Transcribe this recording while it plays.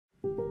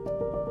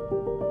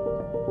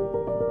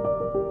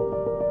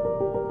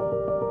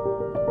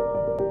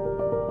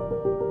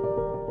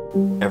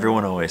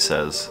Everyone always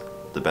says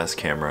the best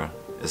camera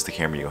is the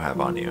camera you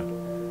have on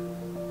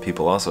you.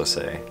 People also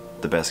say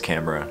the best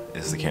camera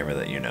is the camera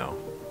that you know.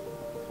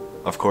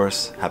 Of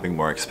course, having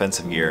more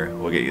expensive gear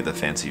will get you the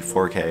fancy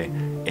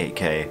 4K,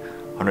 8K,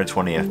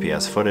 120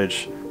 FPS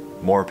footage,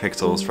 more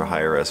pixels for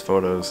higher res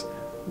photos,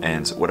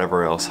 and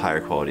whatever else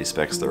higher quality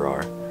specs there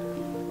are.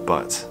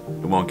 But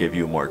it won't give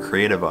you a more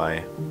creative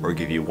eye or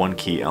give you one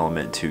key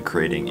element to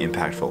creating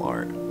impactful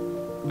art: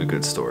 a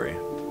good story.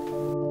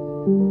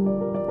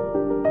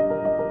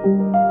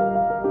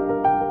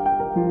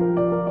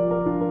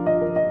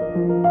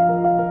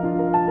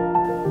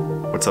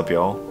 What's up,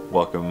 y'all?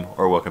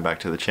 Welcome back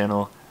to the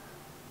channel.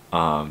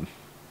 Talking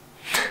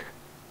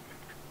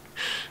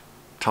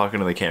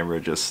to the camera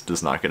just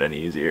does not get any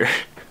easier.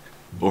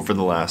 Over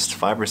the last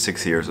 5 or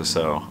 6 years or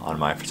so on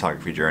my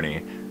photography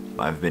journey,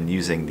 I've been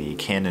using the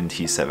Canon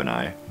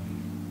T7i.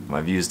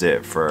 I've used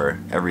it for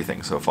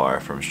everything so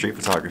far, from street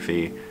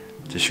photography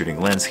to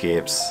shooting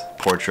landscapes,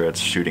 portraits,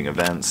 shooting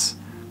events.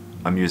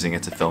 I'm using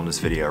it to film this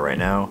video right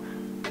now,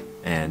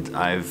 and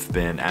I've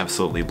been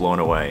absolutely blown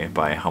away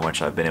by how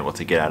much I've been able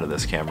to get out of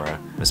this camera,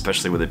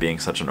 especially with it being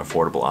such an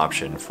affordable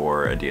option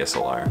for a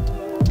DSLR.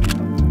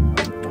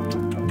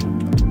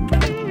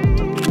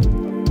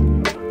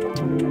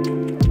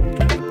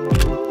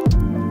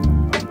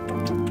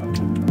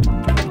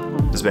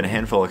 There's been a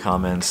handful of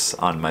comments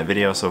on my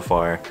video so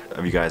far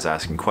of you guys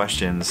asking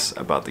questions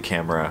about the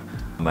camera,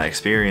 my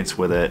experience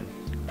with it,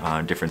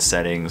 different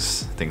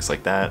settings, things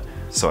like that,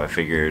 so I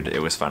figured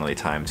it was finally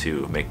time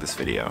to make this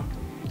video.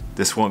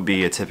 This won't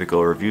be a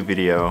typical review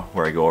video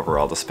where I go over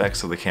all the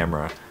specs of the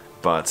camera,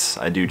 but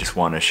I do just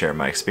want to share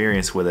my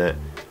experience with it,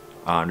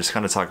 just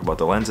kind of talk about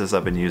the lenses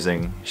I've been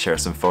using, share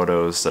some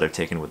photos that I've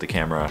taken with the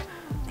camera,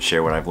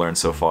 share what I've learned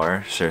so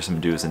far, share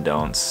some do's and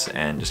don'ts,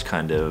 and just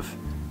kind of,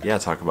 yeah,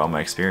 talk about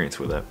my experience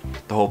with it.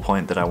 The whole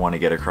point that I want to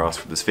get across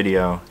with this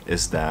video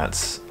is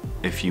that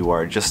if you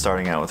are just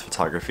starting out with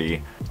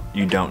photography,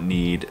 you don't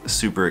need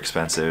super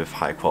expensive,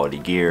 high quality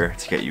gear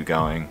to get you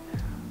going.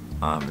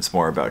 It's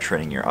more about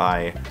training your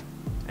eye,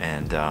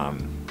 and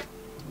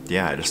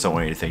yeah, I just don't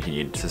want you to think you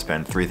need to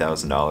spend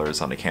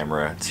 $3,000 on a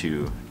camera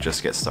to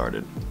just get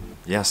started.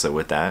 Yeah, so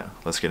with that,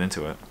 let's get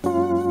into it.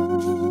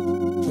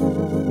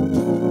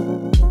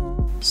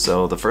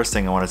 So the first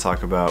thing I want to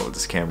talk about with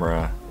this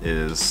camera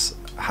is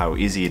how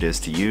easy it is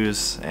to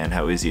use and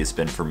how easy it's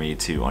been for me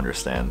to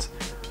understand.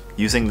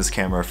 Using this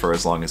camera for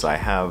as long as I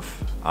have,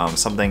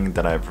 something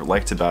that I've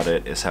liked about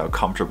it is how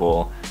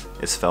comfortable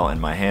it's felt in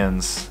my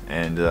hands,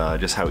 and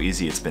just how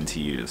easy it's been to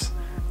use.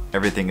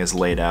 Everything is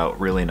laid out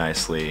really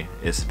nicely,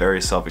 it's very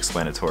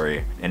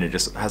self-explanatory, and it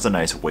just has a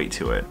nice weight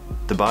to it.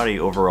 The body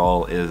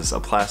overall is a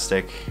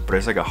plastic, but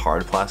it's like a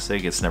hard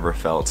plastic. It's never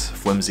felt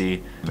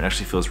flimsy. It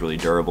actually feels really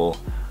durable.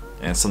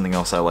 And something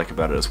else I like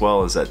about it as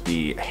well is that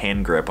the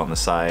hand grip on the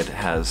side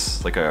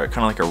has like a kind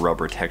of like a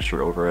rubber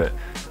texture over it,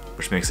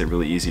 which makes it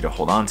really easy to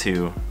hold on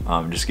to.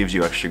 Just gives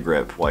you extra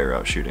grip while you're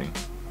out shooting.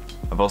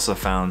 I've also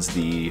found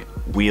the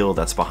wheel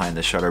that's behind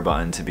the shutter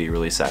button to be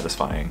really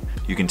satisfying.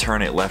 You can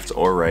turn it left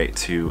or right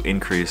to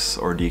increase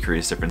or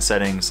decrease different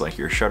settings like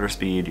your shutter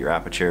speed, your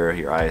aperture,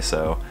 your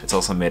ISO. It's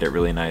also made it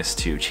really nice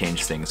to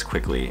change things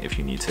quickly if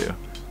you need to.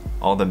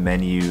 All the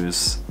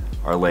menus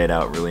are laid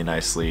out really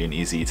nicely and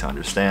easy to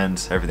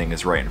understand. Everything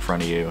is right in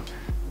front of you.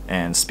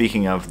 And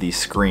speaking of the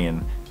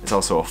screen, it's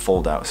also a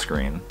fold-out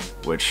screen,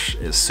 which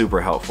is super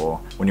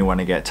helpful when you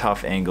want to get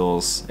tough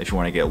angles, if you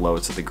want to get low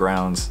to the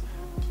ground.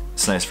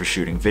 It's nice for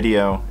shooting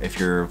video. If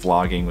you're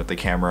vlogging with the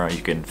camera,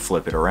 you can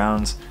flip it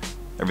around.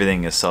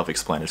 Everything is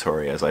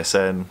self-explanatory, as I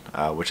said,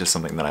 which is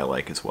something that I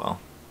like as well.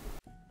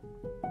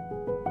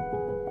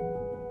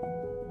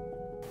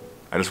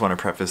 I just want to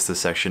preface this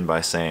section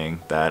by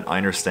saying that I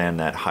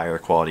understand that higher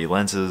quality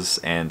lenses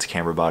and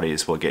camera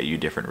bodies will get you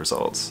different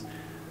results.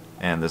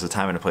 And there's a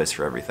time and a place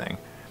for everything.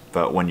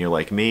 But when you're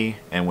like me,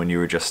 and when you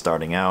were just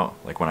starting out,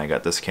 like when I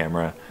got this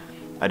camera,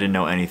 I didn't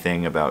know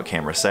anything about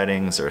camera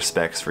settings or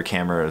specs for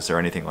cameras or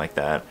anything like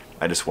that.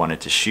 I just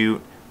wanted to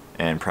shoot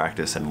and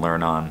practice and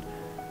learn on.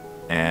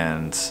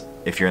 And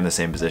if you're in the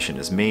same position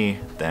as me,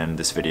 then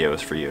this video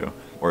is for you.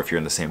 Or if you're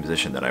in the same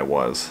position that I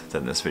was,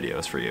 then this video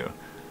is for you.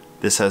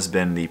 This has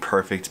been the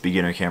perfect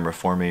beginner camera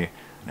for me,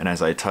 and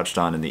as I touched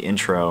on in the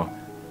intro,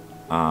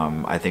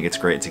 I think it's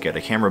great to get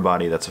a camera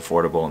body that's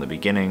affordable in the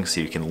beginning so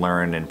you can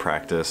learn and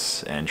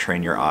practice and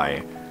train your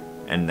eye,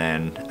 and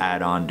then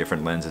add on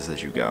different lenses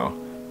as you go.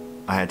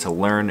 I had to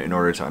learn in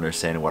order to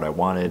understand what I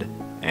wanted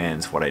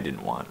and what I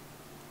didn't want.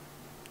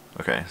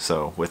 Okay,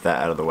 so with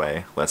that out of the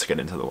way, let's get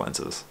into the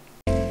lenses.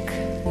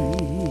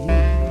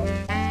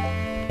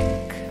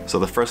 So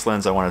the first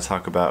lens I want to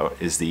talk about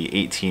is the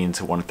 18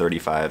 to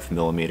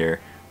 135mm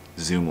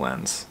zoom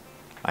lens.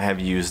 I have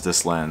used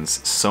this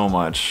lens so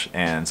much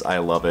and I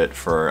love it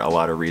for a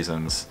lot of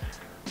reasons,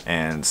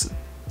 and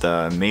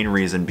the main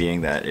reason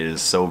being that it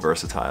is so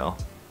versatile.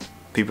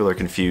 People are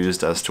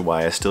confused as to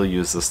why I still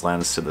use this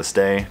lens to this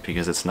day,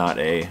 because it's not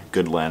a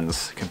good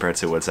lens compared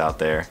to what's out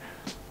there.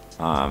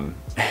 And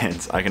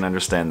I can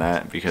understand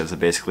that because it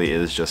basically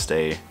is just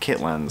a kit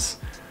lens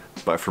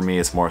but for me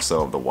it's more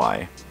so of the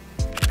why.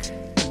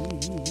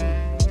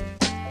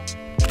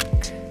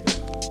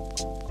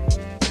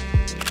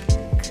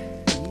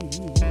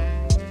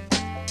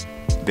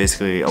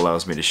 Basically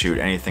allows me to shoot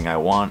anything I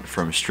want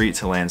from street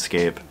to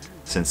landscape,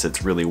 since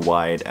it's really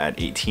wide at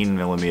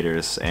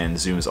 18mm and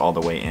zooms all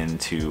the way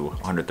into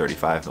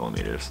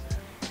 135mm.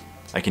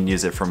 I can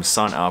use it from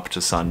sun up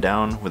to sun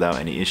down without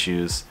any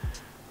issues.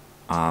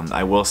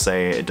 I will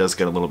say it does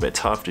get a little bit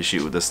tough to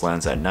shoot with this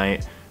lens at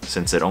night,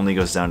 since it only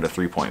goes down to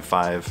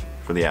 3.5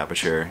 for the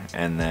aperture,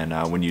 and then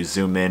when you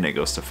zoom in it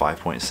goes to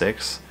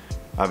 5.6.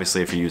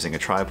 Obviously if you're using a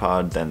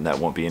tripod then that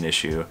won't be an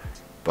issue,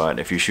 but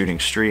if you're shooting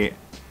street,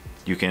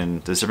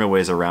 there's different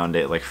ways around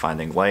it, like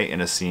finding light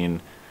in a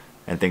scene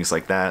and things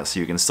like that, so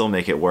you can still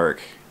make it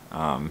work.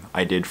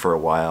 I did for a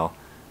while,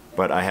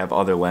 but I have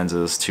other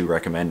lenses to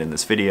recommend in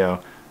this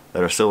video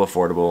that are still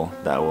affordable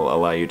that will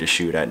allow you to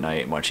shoot at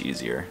night much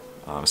easier.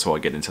 So I'll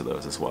get into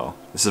those as well.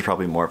 This is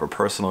probably more of a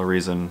personal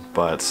reason,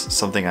 but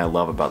something I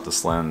love about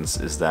this lens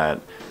is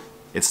that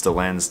it's the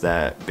lens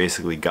that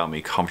basically got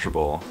me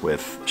comfortable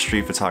with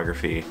street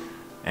photography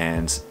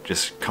and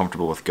just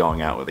comfortable with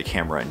going out with a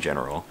camera in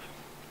general.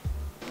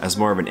 As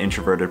more of an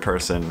introverted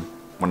person,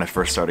 when I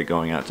first started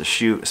going out to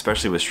shoot,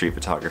 especially with street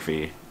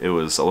photography, it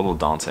was a little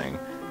daunting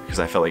because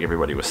I felt like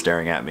everybody was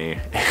staring at me,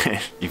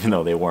 even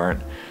though they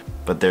weren't.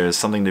 But there's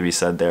something to be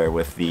said there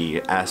with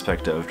the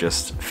aspect of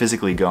just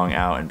physically going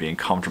out and being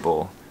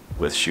comfortable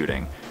with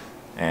shooting.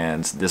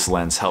 And this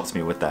lens helped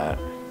me with that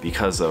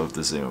because of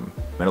the zoom.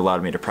 It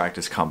allowed me to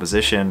practice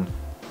composition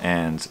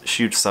and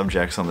shoot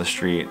subjects on the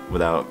street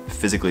without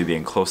physically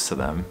being close to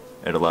them.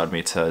 It allowed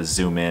me to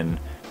zoom in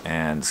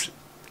and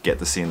get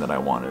the scene that I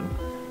wanted.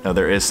 Now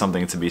there is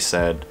something to be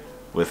said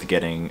with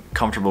getting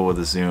comfortable with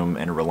the zoom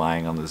and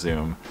relying on the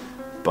zoom,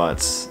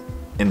 but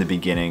in the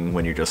beginning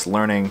when you're just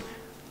learning,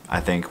 I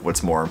think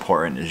what's more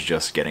important is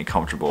just getting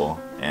comfortable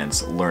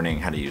and learning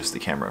how to use the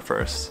camera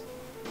first.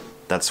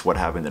 That's what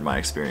happened in my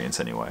experience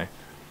anyway.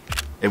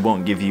 It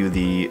won't give you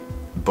the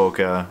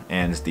bokeh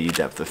and the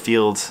depth of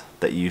field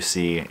that you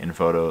see in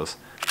photos.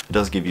 It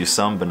does give you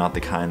some, but not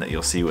the kind that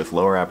you'll see with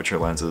lower aperture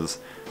lenses.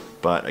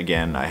 But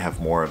again, I have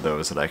more of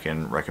those that I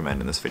can recommend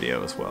in this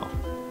video as well.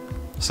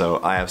 So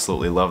I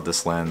absolutely love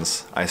this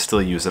lens. I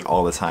still use it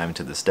all the time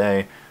to this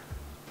day.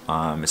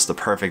 It's the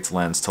perfect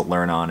lens to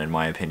learn on in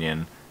my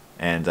opinion,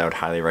 and I would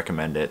highly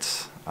recommend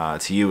it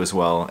to you as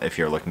well if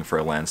you're looking for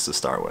a lens to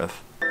start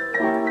with.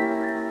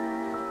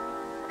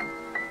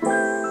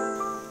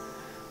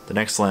 The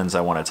next lens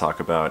I want to talk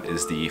about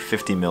is the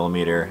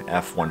 50mm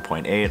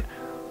f1.8,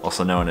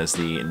 also known as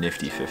the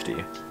Nifty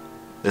 50.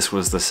 This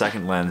was the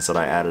second lens that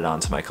I added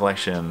onto my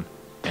collection,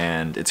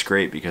 and it's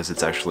great because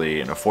it's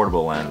actually an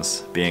affordable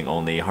lens, being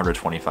only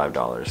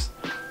 $125.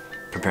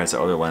 Compared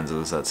to other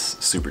lenses,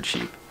 that's super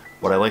cheap.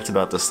 What I liked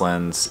about this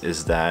lens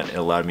is that it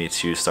allowed me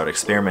to start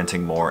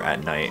experimenting more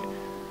at night,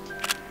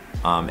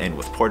 and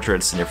with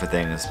portraits and different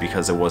things,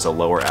 because it was a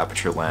lower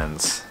aperture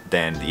lens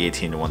than the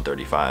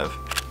 18-135.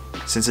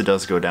 Since it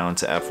does go down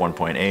to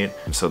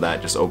f1.8, so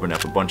that just opened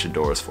up a bunch of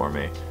doors for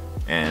me.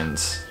 And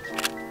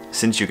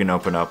since you can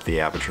open up the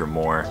aperture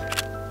more,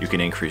 you can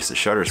increase the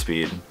shutter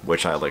speed,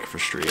 which I like for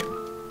street.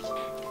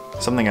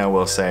 Something I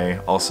will say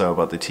also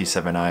about the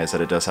T7i is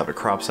that it does have a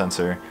crop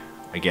sensor.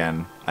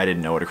 Again, I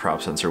didn't know what a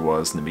crop sensor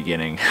was in the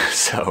beginning,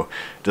 so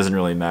it doesn't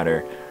really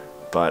matter.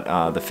 But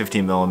the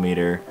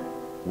 50mm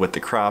with the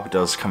crop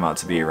does come out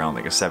to be around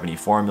like a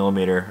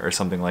 74mm or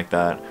something like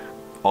that.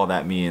 All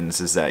that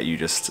means is that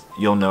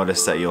you'll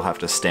notice that you'll have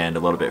to stand a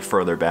little bit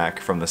further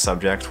back from the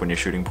subject when you're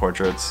shooting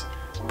portraits,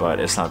 but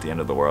it's not the end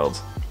of the world.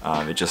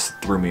 It just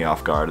threw me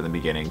off guard in the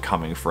beginning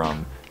coming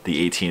from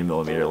the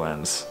 18mm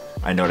lens.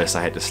 I noticed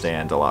I had to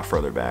stand a lot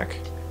further back.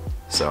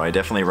 So I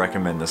definitely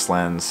recommend this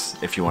lens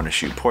if you want to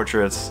shoot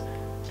portraits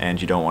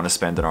and you don't want to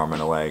spend an arm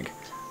and a leg.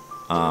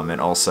 And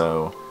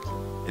also,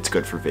 it's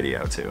good for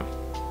video too.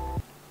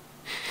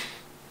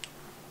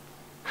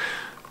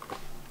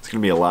 There's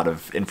gonna be a lot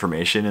of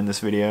information in this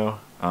video,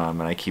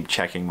 and I keep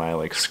checking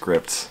my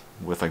script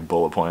with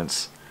bullet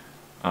points.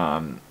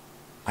 I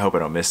hope I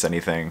don't miss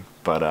anything,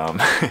 but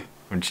I'm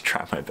just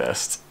trying my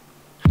best.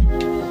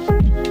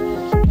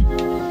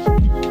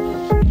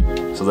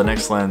 So the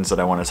next lens that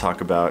I want to talk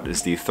about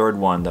is the third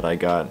one that I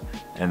got,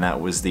 and that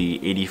was the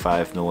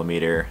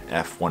 85mm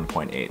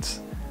f1.8.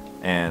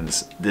 And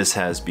this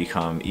has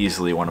become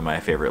easily one of my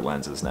favorite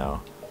lenses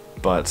now.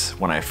 But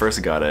when I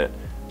first got it,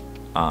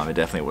 it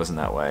definitely wasn't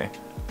that way.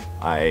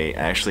 I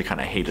actually kind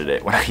of hated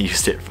it when I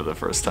used it for the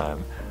first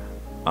time,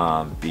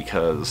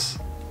 because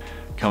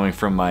coming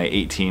from my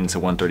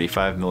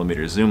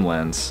 18-135mm zoom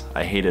lens,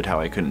 I hated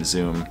how I couldn't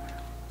zoom,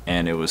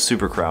 and it was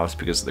super cropped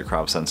because of the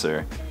crop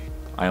sensor.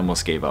 I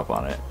almost gave up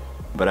on it.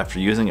 But after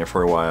using it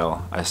for a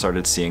while, I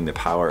started seeing the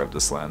power of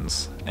this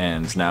lens,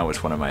 and now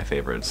it's one of my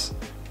favorites.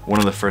 One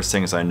of the first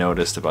things I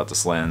noticed about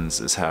this lens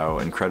is how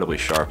incredibly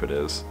sharp it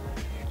is.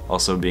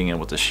 Also, being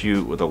able to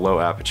shoot with a low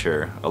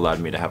aperture allowed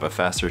me to have a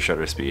faster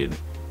shutter speed,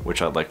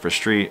 which I'd like for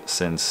street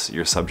since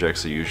your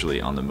subjects are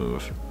usually on the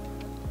move.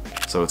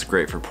 So it's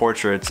great for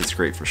portraits, it's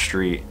great for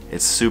street,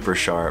 it's super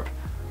sharp,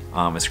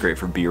 it's great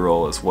for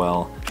B-roll as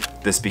well.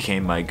 This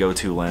became my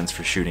go-to lens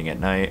for shooting at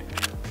night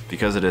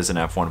because it is an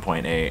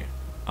f1.8,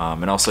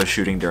 and also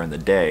shooting during the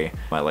day.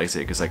 I liked it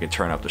because I could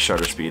turn up the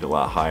shutter speed a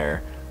lot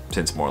higher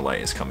since more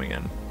light is coming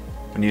in.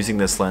 When using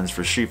this lens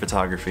for street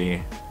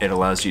photography, it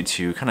allows you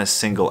to kind of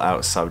single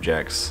out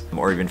subjects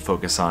or even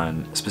focus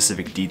on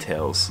specific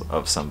details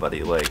of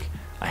somebody, like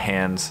a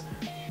hand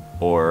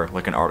or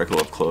like an article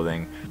of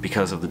clothing.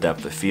 Because of the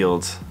depth of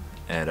field,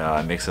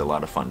 it makes it a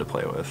lot of fun to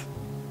play with.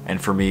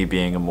 And for me,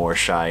 being a more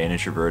shy and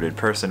introverted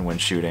person when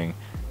shooting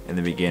in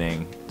the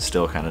beginning,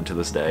 still kind of to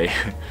this day,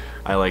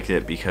 I liked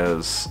it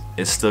because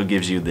it still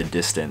gives you the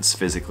distance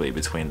physically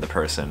between the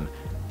person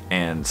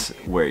and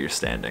where you're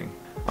standing.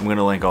 I'm going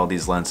to link all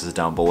these lenses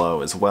down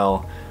below as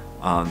well.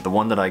 The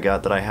one that I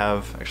got that I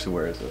have, actually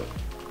where is it?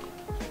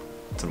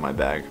 It's in my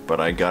bag, but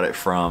I got it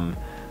from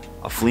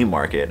a flea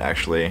market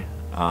actually.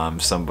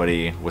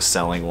 Somebody was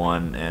selling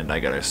one and I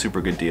got a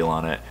super good deal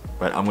on it.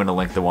 But I'm going to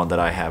link the one that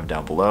I have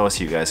down below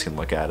so you guys can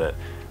look at it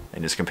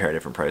and just compare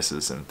different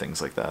prices and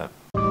things like that.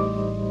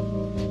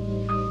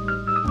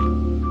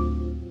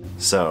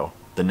 So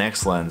the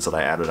next lens that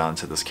I added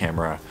onto this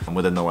camera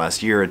within the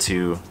last year or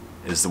two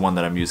is the one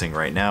that I'm using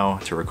right now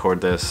to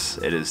record this.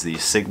 It is the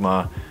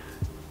Sigma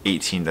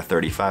 18 to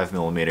 35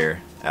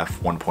 millimeter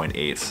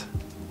f1.8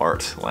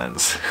 art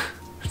lens.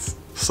 It's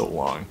so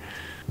long.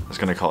 I was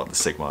gonna call it the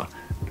Sigma.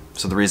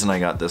 So the reason I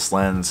got this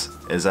lens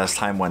is as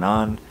time went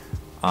on,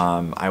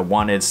 I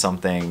wanted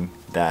something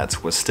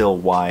that was still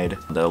wide,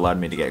 that allowed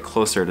me to get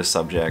closer to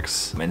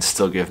subjects and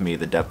still give me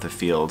the depth of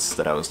fields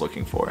that I was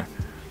looking for.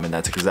 And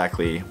that's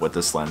exactly what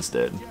this lens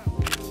did.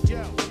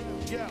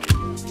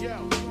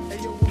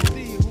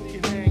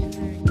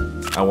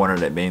 I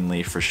wanted it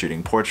mainly for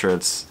shooting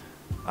portraits,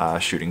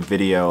 shooting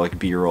video, like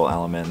B-roll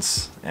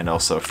elements, and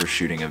also for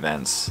shooting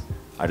events.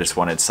 I just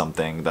wanted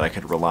something that I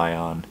could rely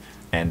on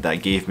and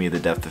that gave me the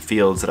depth of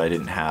fields that I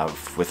didn't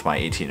have with my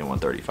 18 to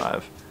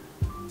 135.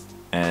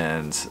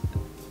 And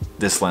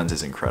this lens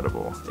is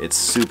incredible. It's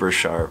super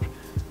sharp,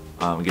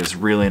 it gives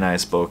really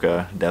nice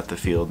bokeh depth of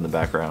field in the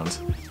background.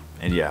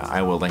 And yeah,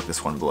 I will link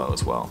this one below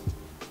as well.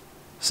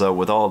 So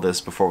with all of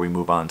this, before we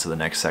move on to the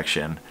next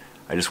section,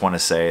 I just want to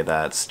say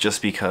that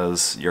just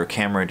because your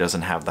camera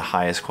doesn't have the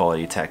highest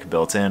quality tech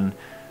built in,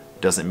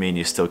 doesn't mean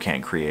you still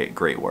can't create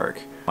great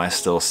work. I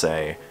still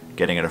say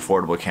getting an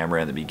affordable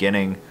camera in the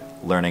beginning,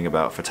 learning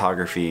about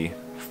photography,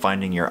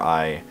 finding your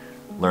eye,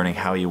 learning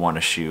how you want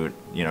to shoot,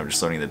 you know,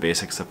 just learning the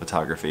basics of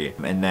photography,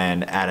 and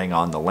then adding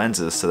on the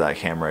lenses to that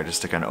camera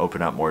just to kind of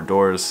open up more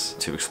doors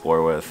to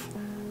explore with.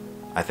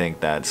 I think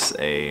that's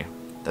a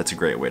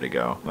great way to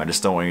go. I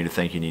just don't want you to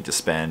think you need to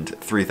spend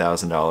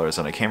 $3,000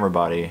 on a camera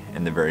body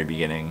in the very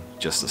beginning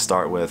just to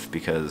start with,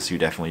 because you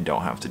definitely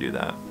don't have to do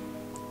that.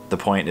 The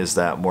point is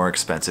that more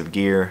expensive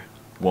gear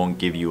won't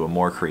give you a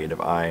more creative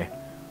eye.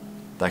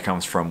 That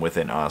comes from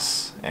within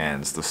us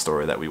and the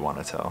story that we want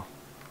to tell,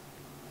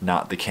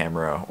 not the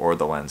camera or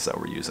the lens that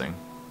we're using.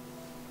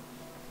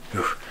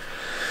 Whew.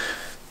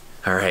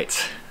 All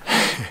right,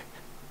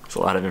 it's a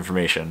lot of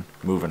information.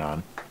 Moving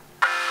on.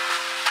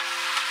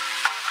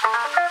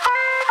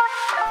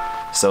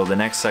 So the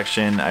next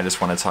section, I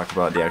just want to talk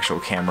about the actual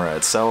camera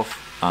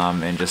itself,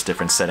 and just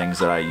different settings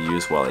that I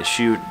use while I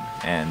shoot,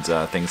 and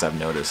things I've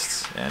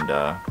noticed,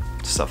 and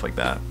stuff like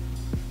that.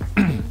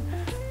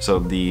 So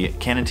the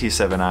Canon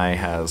T7i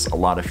has a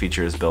lot of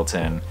features built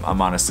in.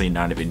 I'm honestly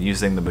not even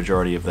using the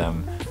majority of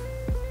them,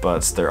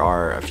 but there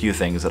are a few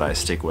things that I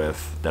stick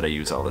with that I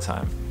use all the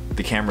time.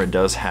 The camera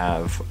does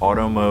have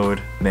auto mode,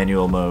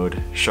 manual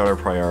mode, shutter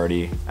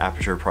priority,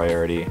 aperture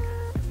priority,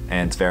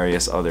 and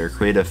various other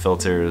creative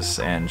filters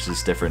and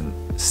just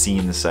different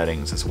scene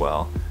settings as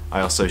well.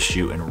 I also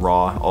shoot in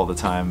RAW all the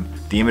time.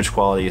 The image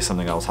quality is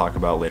something I'll talk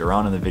about later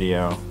on in the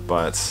video,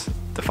 but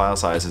the file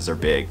sizes are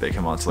big. They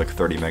come out to like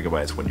 30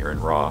 megabytes when you're in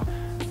RAW,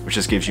 which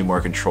just gives you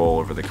more control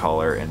over the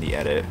color and the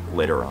edit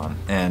later on.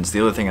 And the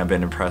other thing I've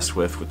been impressed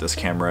with this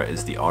camera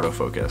is the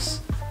autofocus.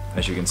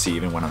 As you can see,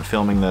 even when I'm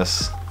filming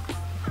this,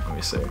 let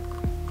me see.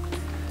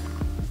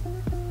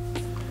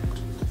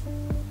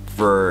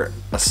 For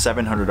a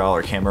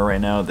 $700 camera right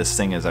now, this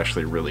thing is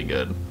actually really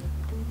good.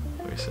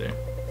 Let me see.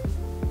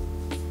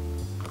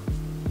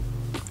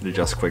 It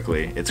adjusts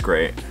quickly, it's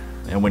great.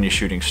 And when you're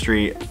shooting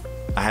street,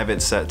 I have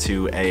it set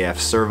to AF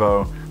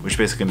servo, which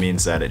basically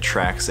means that it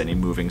tracks any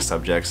moving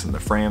subjects in the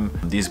frame.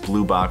 These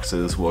blue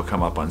boxes will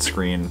come up on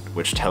screen,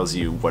 which tells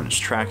you what it's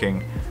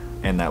tracking,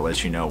 and that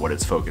lets you know what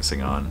it's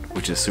focusing on,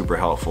 which is super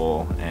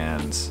helpful,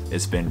 and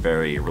it's been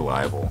very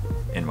reliable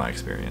in my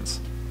experience.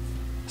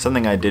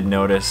 Something I did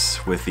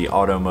notice with the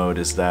auto mode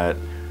is that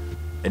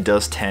it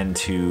does tend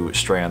to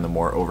stray on the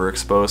more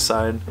overexposed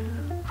side,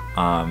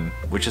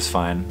 which is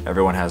fine.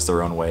 Everyone has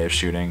their own way of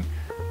shooting,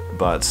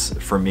 but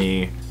for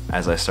me,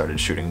 as I started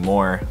shooting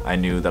more, I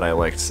knew that I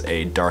liked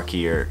a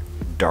darker?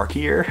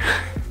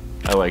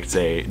 I liked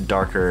a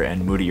darker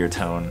and moodier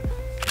tone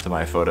to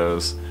my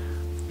photos.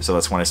 So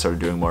that's when I started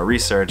doing more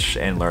research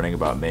and learning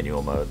about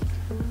manual mode.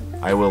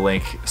 I will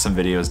link some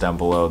videos down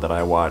below that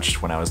I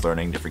watched when I was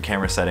learning different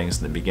camera settings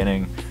in the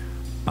beginning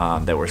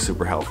that were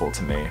super helpful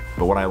to me.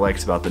 But what I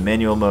liked about the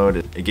manual mode,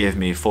 it gave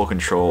me full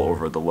control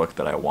over the look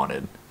that I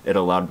wanted. It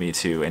allowed me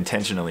to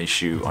intentionally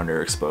shoot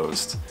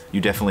underexposed. You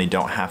definitely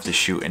don't have to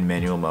shoot in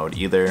manual mode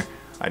either.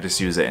 I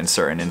just use it in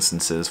certain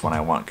instances when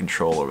I want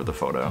control over the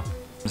photo.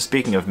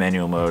 Speaking of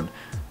manual mode,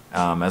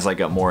 as I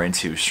got more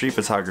into street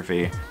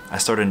photography, I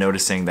started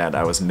noticing that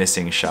I was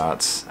missing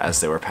shots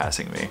as they were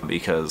passing me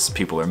because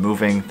people are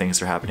moving,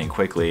 things are happening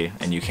quickly,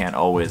 and you can't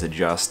always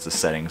adjust the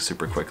settings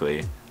super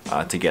quickly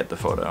to get the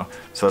photo.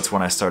 So that's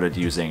when I started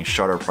using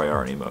shutter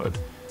priority mode,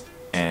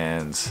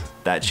 and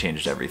that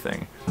changed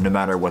everything. No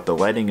matter what the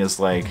lighting is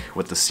like,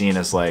 what the scene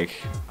is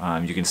like,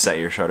 you can set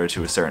your shutter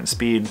to a certain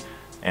speed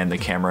and the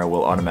camera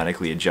will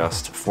automatically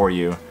adjust for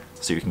you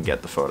so you can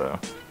get the photo.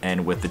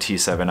 And with the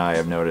T7i,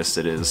 I've noticed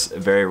it is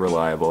very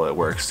reliable, it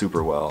works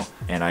super well,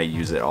 and I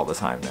use it all the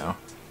time now.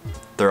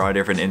 There are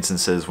different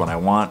instances when I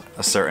want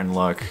a certain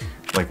look,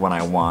 like when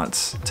I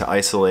want to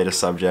isolate a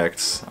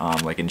subject,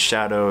 like in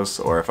shadows,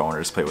 or if I want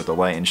to just play with the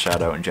light and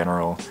shadow in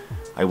general,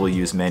 I will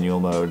use manual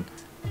mode.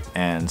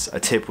 And a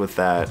tip with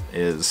that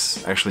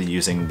is actually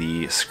using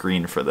the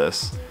screen for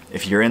this.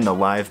 If you're in the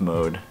live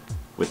mode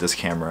with this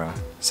camera,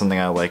 something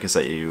I like is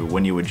that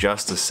when you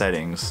adjust the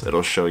settings,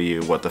 it'll show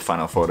you what the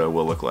final photo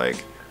will look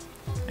like.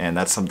 And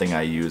that's something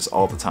I use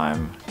all the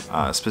time,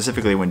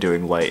 specifically when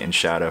doing light and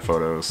shadow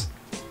photos,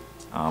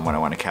 when I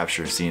want to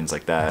capture scenes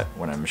like that,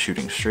 when I'm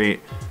shooting street,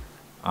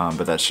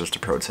 but that's just a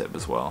pro tip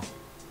as well.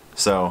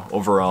 So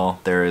overall,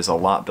 there is a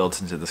lot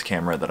built into this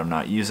camera that I'm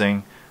not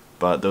using,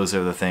 but those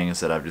are the things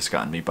that have just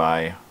gotten me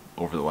by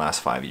over the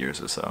last 5 years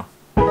or so.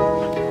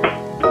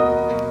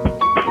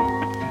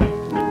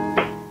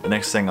 The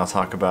next thing I'll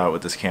talk about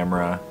with this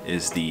camera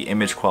is the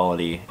image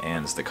quality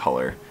and the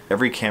color.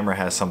 Every camera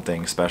has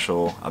something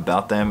special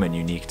about them and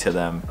unique to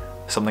them.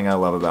 Something I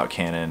love about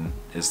Canon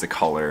is the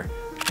color,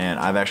 and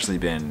I've actually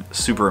been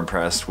super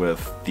impressed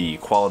with the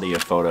quality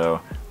of photo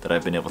that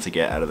I've been able to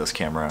get out of this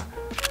camera,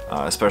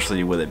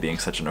 especially with it being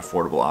such an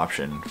affordable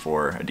option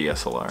for a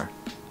DSLR.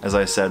 As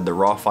I said, the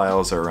raw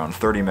files are around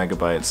 30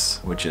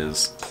 megabytes, which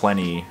is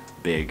plenty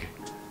big,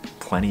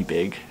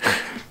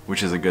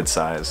 which is a good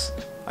size.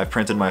 I've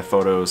printed my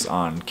photos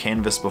on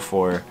canvas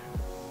before,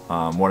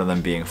 one of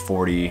them being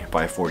 40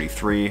 by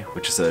 43,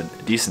 which is a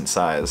decent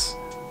size,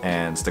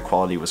 and the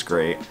quality was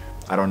great.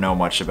 I don't know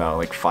much about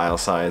like file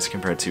size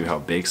compared to how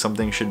big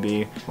something should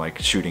be, like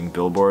shooting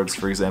billboards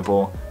for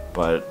example,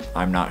 but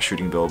I'm not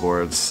shooting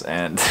billboards,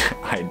 and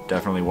I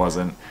definitely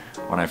wasn't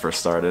when I first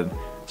started.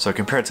 So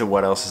compared to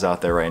what else is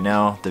out there right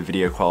now, the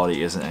video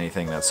quality isn't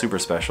anything that's super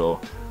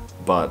special,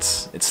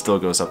 but it still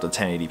goes up to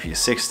 1080p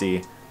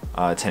 60,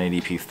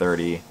 1080p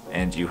 30,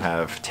 and you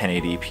have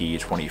 1080p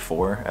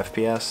 24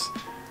 FPS.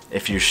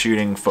 If you're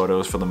shooting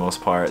photos for the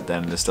most part,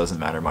 then this doesn't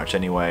matter much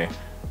anyway,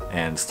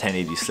 and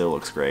 1080 still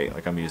looks great,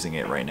 like I'm using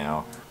it right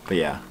now. But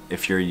yeah,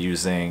 if you're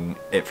using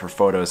it for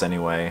photos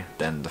anyway,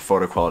 then the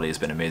photo quality has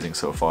been amazing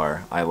so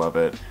far. I love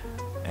it,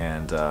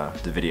 and the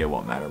video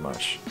won't matter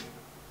much.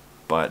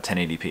 But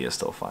 1080p is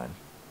still fine.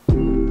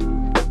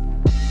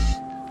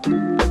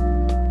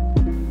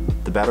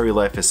 The battery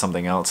life is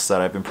something else that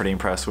I've been pretty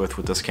impressed with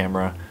this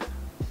camera.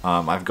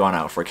 I've gone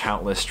out for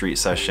countless street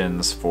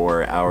sessions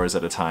for hours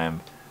at a time,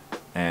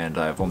 and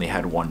I've only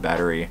had one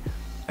battery.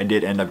 I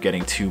did end up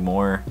getting 2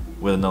 more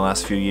within the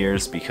last few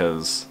years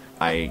because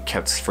I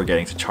kept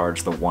forgetting to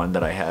charge the one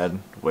that I had,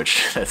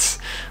 which that's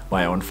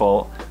my own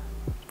fault.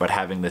 But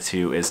having the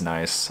 2 is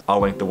nice. I'll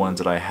link the ones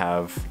that I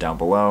have down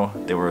below.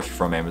 They were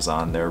from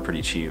Amazon, they were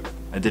pretty cheap.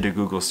 I did a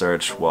Google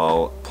search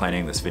while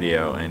planning this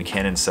video, and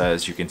Canon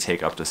says you can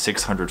take up to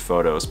 600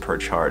 photos per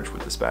charge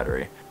with this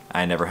battery.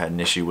 I never had an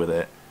issue with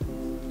it,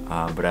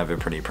 but I've been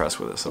pretty impressed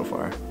with it so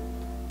far.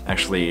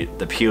 Actually,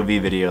 the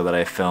POV video that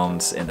I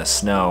filmed in the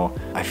snow,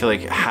 I feel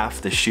like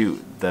half the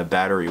shoot, the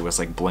battery was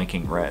like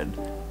blinking red.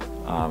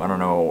 I don't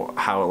know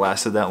how it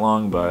lasted that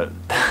long, but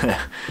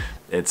I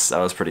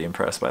was pretty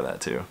impressed by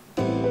that too.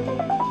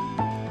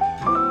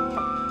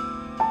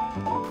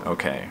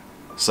 Okay,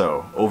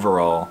 so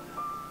overall,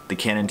 the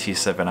Canon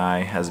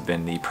T7i has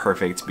been the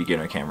perfect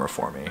beginner camera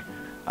for me.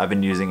 I've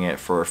been using it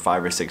for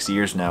 5 or 6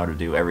 years now to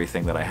do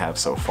everything that I have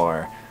so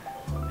far,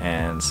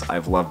 and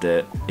I've loved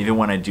it. Even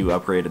when I do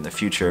upgrade in the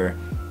future,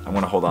 I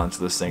want to hold on to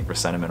this thing for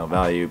sentimental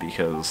value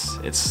because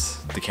it's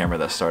the camera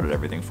that started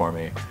everything for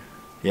me.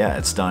 Yeah,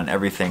 it's done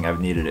everything I've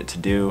needed it to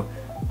do,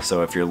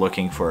 so if you're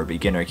looking for a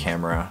beginner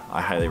camera,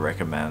 I highly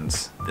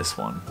recommend this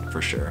one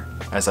for sure.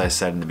 As I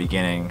said in the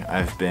beginning,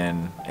 I've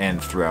been,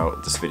 and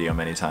throughout this video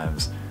many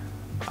times,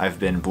 I've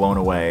been blown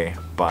away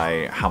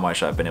by how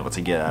much I've been able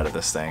to get out of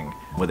this thing,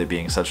 with it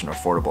being such an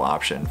affordable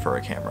option for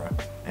a camera.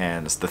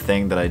 And the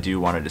thing that I do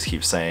want to just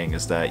keep saying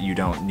is that you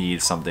don't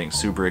need something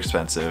super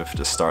expensive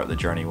to start the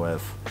journey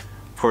with.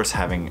 Of course,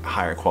 having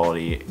higher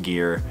quality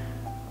gear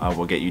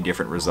will get you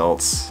different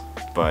results,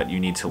 but you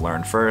need to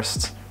learn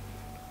first,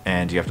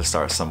 and you have to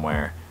start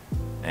somewhere,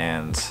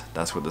 and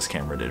that's what this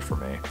camera did for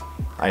me.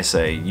 I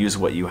say use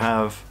what you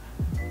have,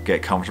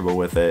 get comfortable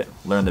with it,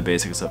 learn the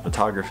basics of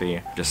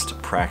photography,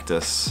 just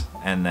practice,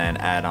 and then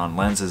add on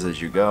lenses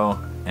as you go,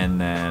 and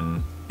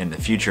then in the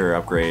future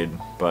upgrade.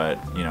 But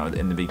you know,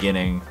 in the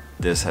beginning,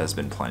 this has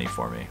been plenty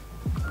for me.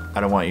 I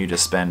don't want you to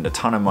spend a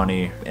ton of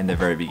money in the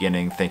very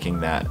beginning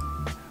thinking that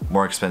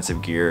more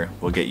expensive gear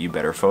will get you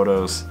better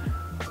photos,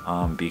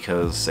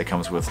 because it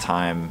comes with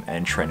time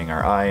and training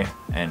our eye,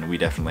 and we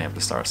definitely have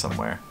to start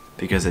somewhere,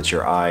 because it's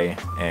your eye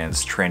and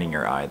it's training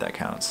your eye that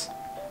counts.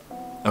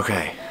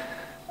 Okay,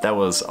 that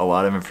was a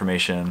lot of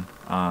information.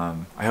 I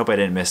hope I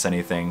didn't miss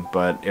anything,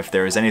 but if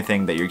there is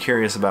anything that you're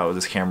curious about with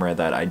this camera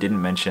that I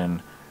didn't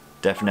mention,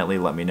 definitely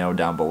let me know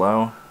down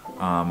below.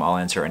 I'll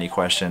answer any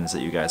questions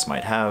that you guys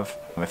might have.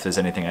 If there's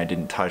anything I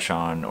didn't touch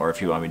on, or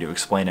if you want me to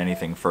explain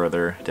anything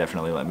further,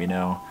 definitely let me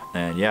know.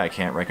 And yeah, I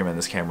can't recommend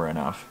this camera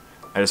enough.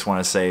 I just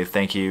want to say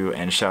thank you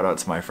and shout out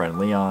to my friend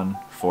Leon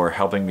for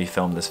helping me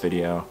film this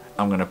video.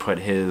 I'm going to put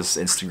his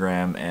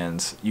Instagram and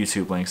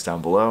YouTube links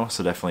down below,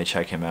 so definitely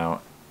check him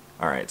out.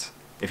 Alright,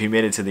 if you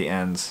made it to the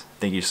end,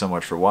 thank you so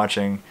much for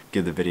watching.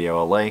 Give the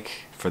video a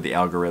like for the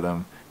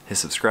algorithm. Hit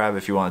subscribe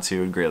if you want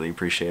to, I'd greatly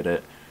appreciate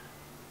it.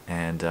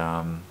 And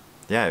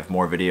yeah, I have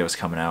more videos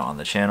coming out on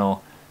the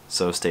channel,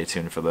 so stay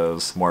tuned for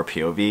those. More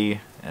POV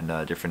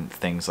and different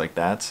things like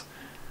that.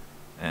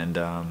 And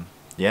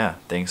yeah,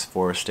 thanks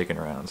for sticking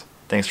around.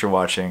 Thanks for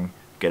watching,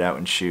 get out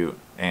and shoot,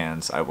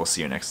 and I will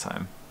see you next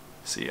time.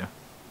 See ya.